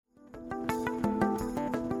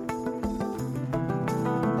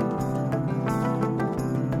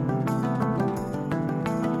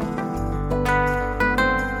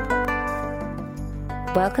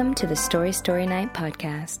Welcome to the Story Night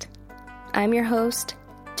podcast. I'm your host,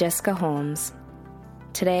 Jessica Holmes.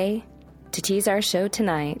 Today, to tease our show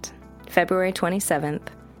tonight, February 27th,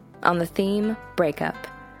 on the theme Breakup,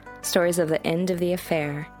 Stories of the End of the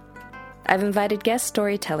Affair, I've invited guest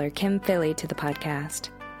storyteller Kim Philley to the podcast.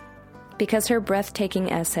 Because her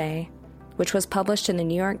breathtaking essay, which was published in the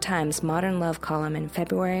New York Times Modern Love column in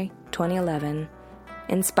February 2011,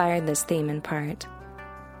 inspired this theme in part.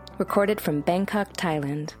 Recorded from Bangkok,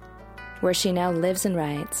 Thailand, where she now lives and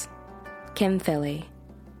writes, Kim Philley,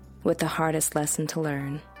 with the hardest lesson to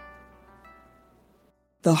learn.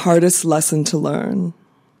 The hardest lesson to learn.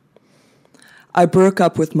 I broke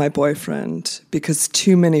up with my boyfriend because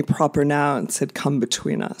too many proper nouns had come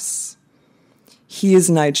between us. He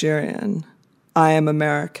is Nigerian. I am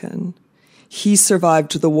American. He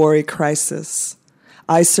survived the Wari crisis.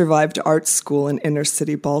 I survived art school in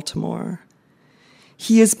inner-city Baltimore.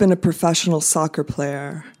 He has been a professional soccer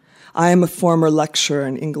player. I am a former lecturer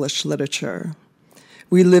in English literature.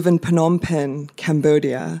 We live in Phnom Penh,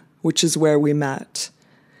 Cambodia, which is where we met,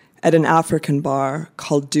 at an African bar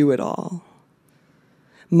called Do It All.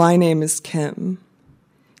 My name is Kim.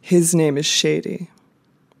 His name is Shady.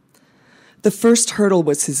 The first hurdle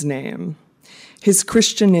was his name. His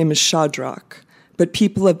Christian name is Shadrach, but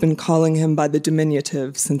people have been calling him by the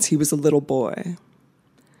diminutive since he was a little boy.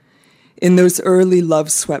 In those early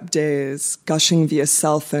love-swept days, gushing via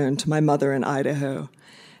cell phone to my mother in Idaho,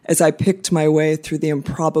 as I picked my way through the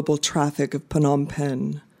improbable traffic of Phnom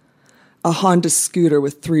Penh, a Honda scooter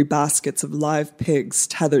with 3 baskets of live pigs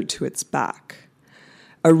tethered to its back,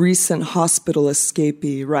 a recent hospital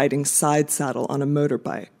escapee riding side saddle on a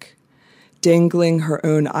motorbike, dangling her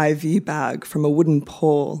own IV bag from a wooden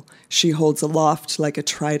pole she holds aloft like a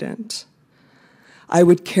trident. I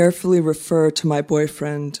would carefully refer to my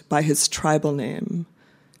boyfriend by his tribal name,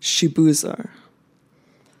 Shibuzar.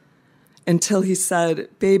 Until he said,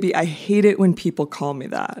 "Baby, I hate it when people call me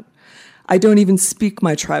that. I don't even speak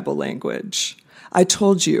my tribal language. I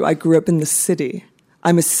told you I grew up in the city.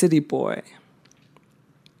 I'm a city boy."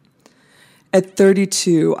 At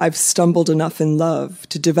 32, I've stumbled enough in love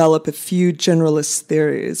to develop a few generalist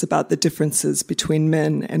theories about the differences between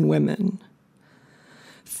men and women.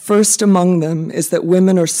 First among them is that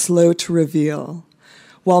women are slow to reveal,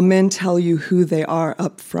 while men tell you who they are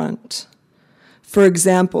up front. For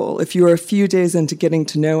example, if you are a few days into getting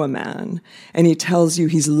to know a man, and he tells you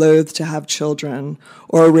he's loath to have children,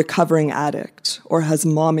 or a recovering addict, or has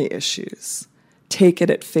mommy issues, take it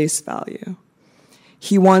at face value.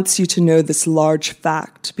 He wants you to know this large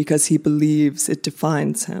fact because he believes it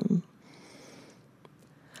defines him.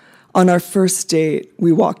 On our first date,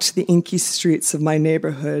 we walked the inky streets of my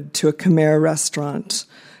neighborhood to a Khmer restaurant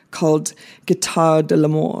called Guitare de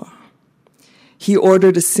l'Amour. He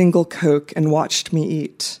ordered a single Coke and watched me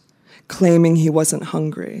eat, claiming he wasn't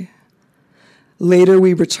hungry. Later,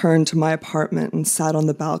 we returned to my apartment and sat on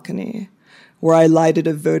the balcony, where I lighted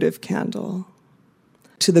a votive candle.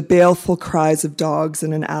 To the baleful cries of dogs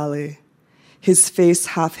in an alley, his face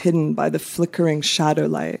half hidden by the flickering shadow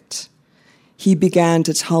light, he began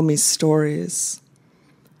to tell me stories.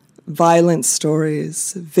 Violent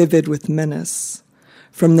stories, vivid with menace,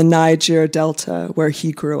 from the Niger Delta where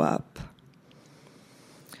he grew up.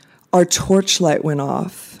 Our torchlight went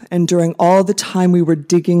off, and during all the time we were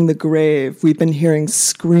digging the grave, we've been hearing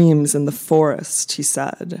screams in the forest, he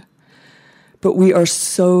said. But we are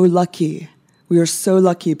so lucky. We are so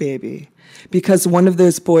lucky, baby, because one of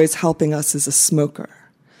those boys helping us is a smoker.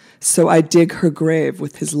 So I dig her grave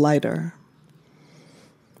with his lighter.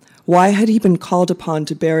 Why had he been called upon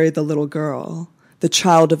to bury the little girl, the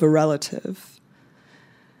child of a relative?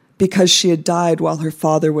 Because she had died while her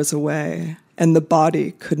father was away, and the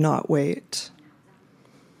body could not wait.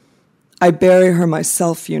 I bury her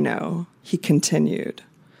myself, you know, he continued.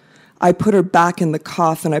 I put her back in the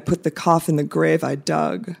coffin. I put the coffin in the grave I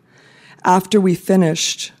dug. After we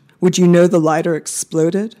finished, would you know the lighter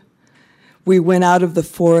exploded? We went out of the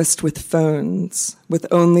forest with phones, with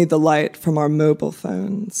only the light from our mobile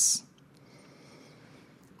phones.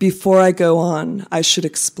 Before I go on, I should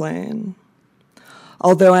explain.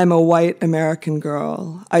 Although I'm a white American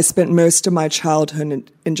girl, I spent most of my childhood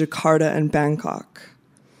in Jakarta and Bangkok.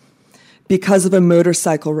 Because of a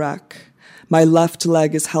motorcycle wreck, my left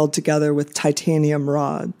leg is held together with titanium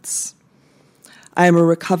rods. I am a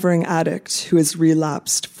recovering addict who has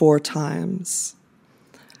relapsed 4 times.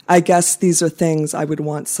 I guess these are things I would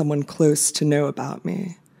want someone close to know about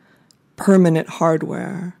me. Permanent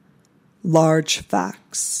hardware, large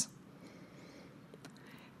facts.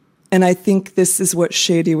 And I think this is what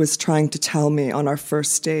Shady was trying to tell me on our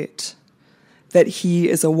first date, that he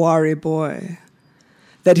is a Wari boy,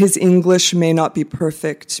 that his English may not be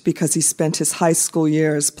perfect because he spent his high school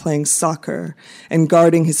years playing soccer and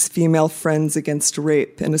guarding his female friends against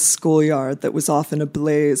rape in a schoolyard that was often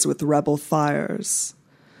ablaze with rebel fires.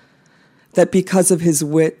 That because of his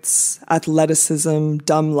wits, athleticism,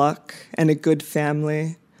 dumb luck, and a good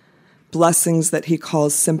family, blessings that he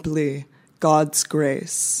calls simply God's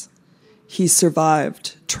grace, he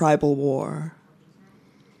survived tribal war.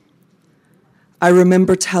 I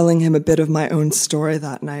remember telling him a bit of my own story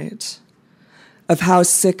that night, of how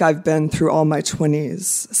sick I've been through all my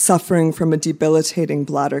 20s, suffering from a debilitating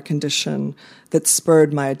bladder condition that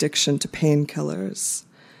spurred my addiction to painkillers,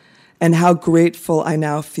 and how grateful I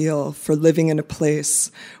now feel for living in a place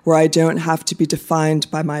where I don't have to be defined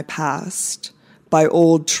by my past, by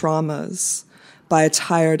old traumas, by a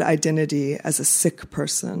tired identity as a sick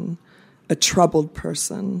person, a troubled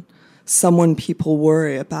person, someone people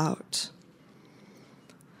worry about.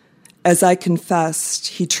 As I confessed,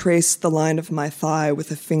 he traced the line of my thigh with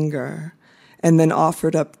a finger and then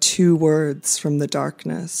offered up 2 words from the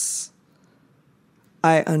darkness.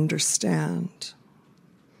 I understand.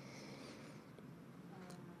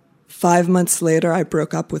 5 months later, I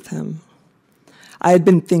broke up with him. I had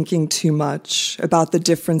been thinking too much about the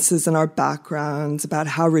differences in our backgrounds, about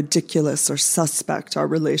how ridiculous or suspect our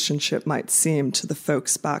relationship might seem to the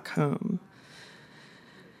folks back home.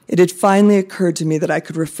 It had finally occurred to me that I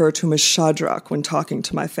could refer to him as Shadrach when talking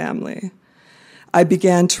to my family. I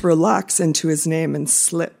began to relax into his name and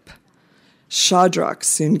slip. Shadrach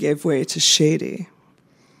soon gave way to Shady.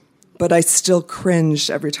 But I still cringed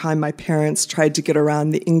every time my parents tried to get around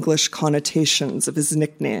the English connotations of his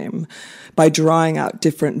nickname by drawing out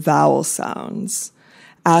different vowel sounds,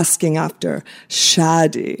 asking after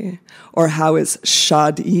Shadi or how is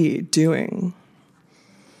Shadi doing.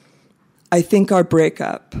 I think our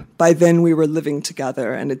breakup, by then we were living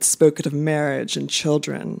together and had spoken of marriage and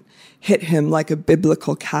children, hit him like a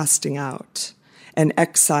biblical casting out, an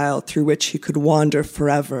exile through which he could wander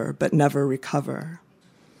forever but never recover.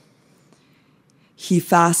 He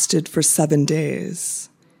fasted for 7 days.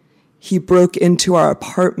 He broke into our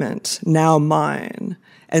apartment, now mine,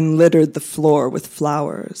 and littered the floor with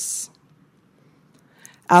flowers.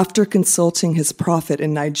 After consulting his prophet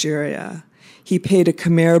in Nigeria, he paid a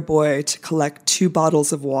Khmer boy to collect 2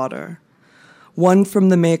 bottles of water, one from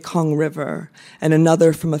the Mekong River and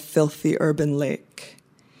another from a filthy urban lake.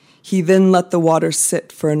 He then let the water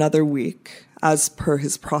sit for another week, as per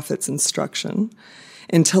his prophet's instruction,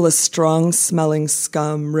 until a strong-smelling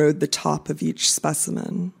scum rode the top of each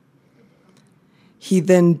specimen. He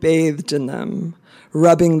then bathed in them,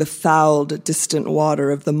 rubbing the fouled, distant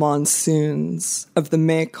water of the monsoons, of the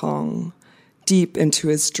Mekong, deep into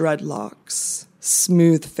his dreadlocks,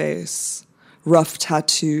 smooth face, rough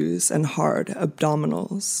tattoos, and hard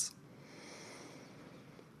abdominals.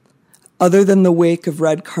 Other than the wake of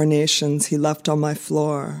red carnations he left on my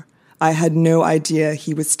floor, I had no idea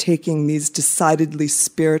he was taking these decidedly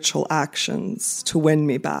spiritual actions to win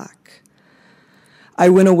me back. I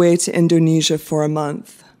went away to Indonesia for a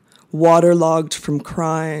month, waterlogged from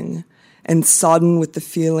crying and sodden with the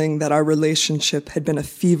feeling that our relationship had been a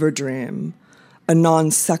fever dream, a non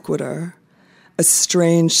sequitur, a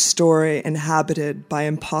strange story inhabited by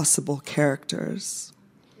impossible characters.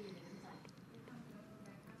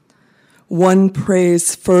 One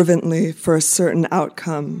prays fervently for a certain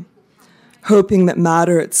outcome, hoping that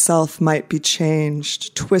matter itself might be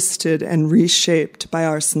changed, twisted, and reshaped by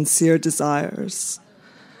our sincere desires.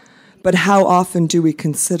 But how often do we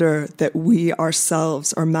consider that we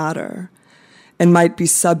ourselves are matter and might be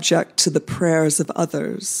subject to the prayers of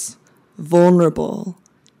others, vulnerable,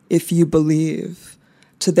 if you believe,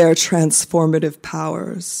 to their transformative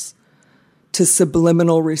powers, to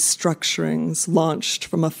subliminal restructurings launched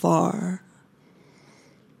from afar?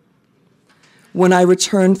 When I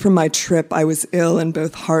returned from my trip, I was ill in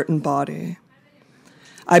both heart and body.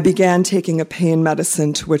 I began taking a pain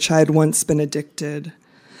medicine to which I had once been addicted.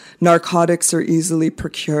 Narcotics are easily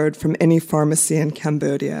procured from any pharmacy in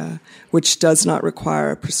Cambodia, which does not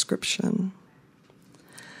require a prescription.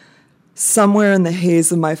 Somewhere in the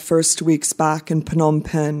haze of my first weeks back in Phnom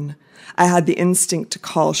Penh, I had the instinct to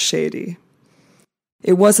call Shady.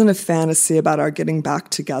 It wasn't a fantasy about our getting back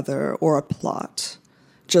together or a plot,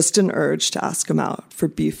 just an urge to ask him out for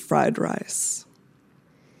beef fried rice.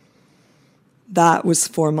 That was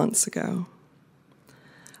 4 months ago.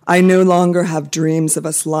 I no longer have dreams of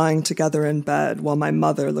us lying together in bed while my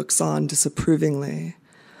mother looks on disapprovingly,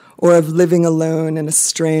 or of living alone in a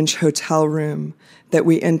strange hotel room that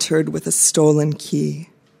we entered with a stolen key.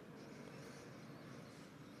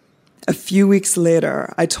 A few weeks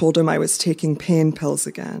later, I told him I was taking pain pills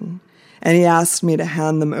again, and he asked me to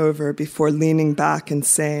hand them over before leaning back and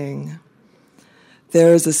saying,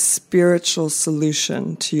 "There is a spiritual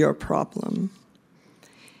solution to your problem."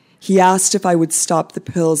 He asked if I would stop the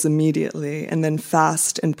pills immediately and then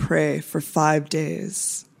fast and pray for 5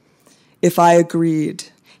 days. If I agreed,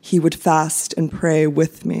 he would fast and pray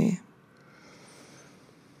with me.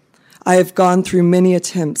 I have gone through many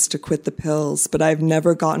attempts to quit the pills, but I have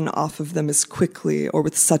never gotten off of them as quickly or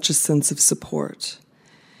with such a sense of support.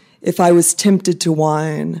 If I was tempted to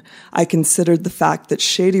whine, I considered the fact that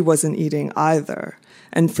Shady wasn't eating either,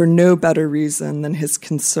 and for no better reason than his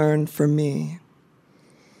concern for me.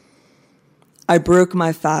 I broke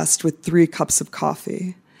my fast with 3 cups of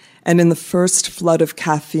coffee, and in the first flood of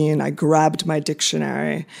caffeine, I grabbed my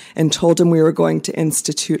dictionary and told him we were going to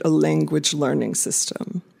institute a language learning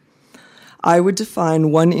system. I would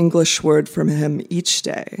define 1 English word from him each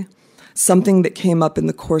day, something that came up in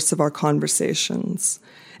the course of our conversations,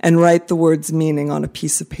 and write the word's meaning on a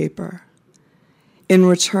piece of paper. In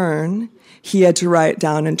return, he had to write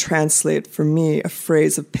down and translate for me a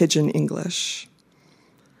phrase of pidgin English.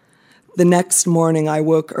 The next morning, I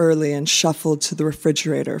woke early and shuffled to the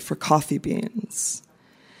refrigerator for coffee beans.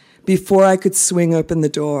 Before I could swing open the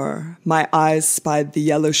door, my eyes spied the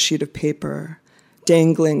yellow sheet of paper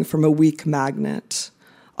dangling from a weak magnet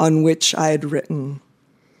on which I had written,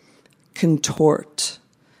 "Contort,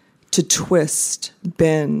 to twist,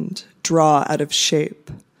 bend, draw out of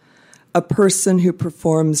shape. A person who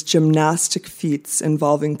performs gymnastic feats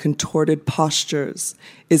involving contorted postures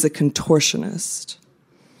is a contortionist."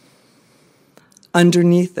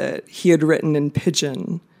 Underneath it, he had written in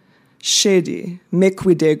pidgin, "Shady,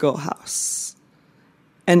 Mekwidego house."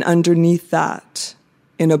 And underneath that,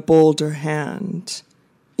 in a bolder hand,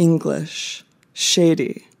 English,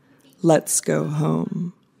 "Shady, let's go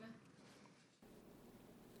home."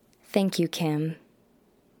 Thank you, Kim.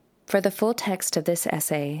 For the full text of this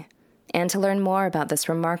essay, and to learn more about this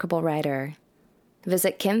remarkable writer,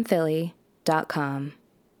 visit kimphilley.com.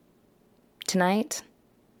 Tonight,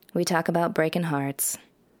 we talk about breaking hearts,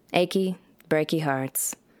 achy, breaky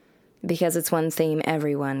hearts, because it's one theme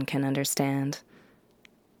everyone can understand.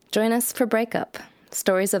 Join us for Breakup,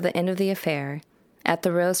 Stories of the End of the Affair, at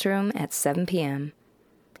the Rose Room at 7 p.m.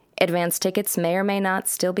 Advance tickets may or may not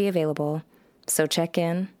still be available, so check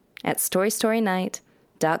in at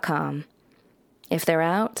storystorynight.com. If they're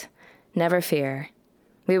out, never fear.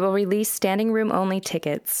 We will release standing room only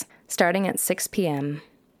tickets starting at 6 p.m.,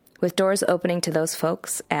 with doors opening to those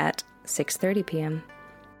folks at 6:30 p.m.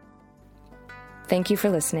 Thank you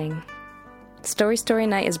for listening. Story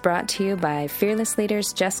Night is brought to you by fearless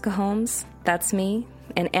leaders Jessica Holmes, that's me,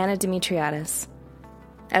 and Anna Dimitriadis,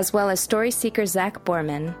 as well as story seeker Zach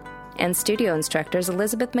Borman and studio instructors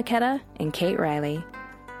Elizabeth McKetta and Kate Riley.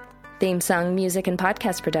 Theme song, music, and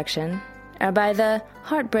podcast production are by the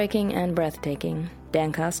heartbreaking and breathtaking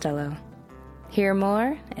Dan Costello. Hear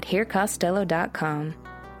more at hearcostello.com.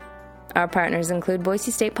 Our partners include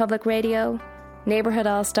Boise State Public Radio, Neighborhood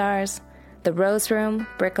All-Stars, The Rose Room,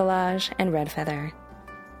 Bricolage, and Red Feather.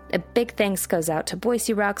 A big thanks goes out to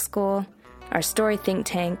Boise Rock School, our story think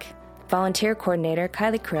tank, volunteer coordinator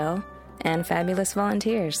Kylie Krill, and fabulous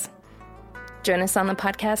volunteers. Join us on the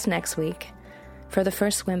podcast next week for the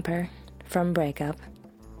first whimper from Breakup.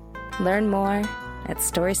 Learn more at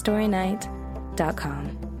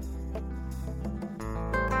storystorynight.com.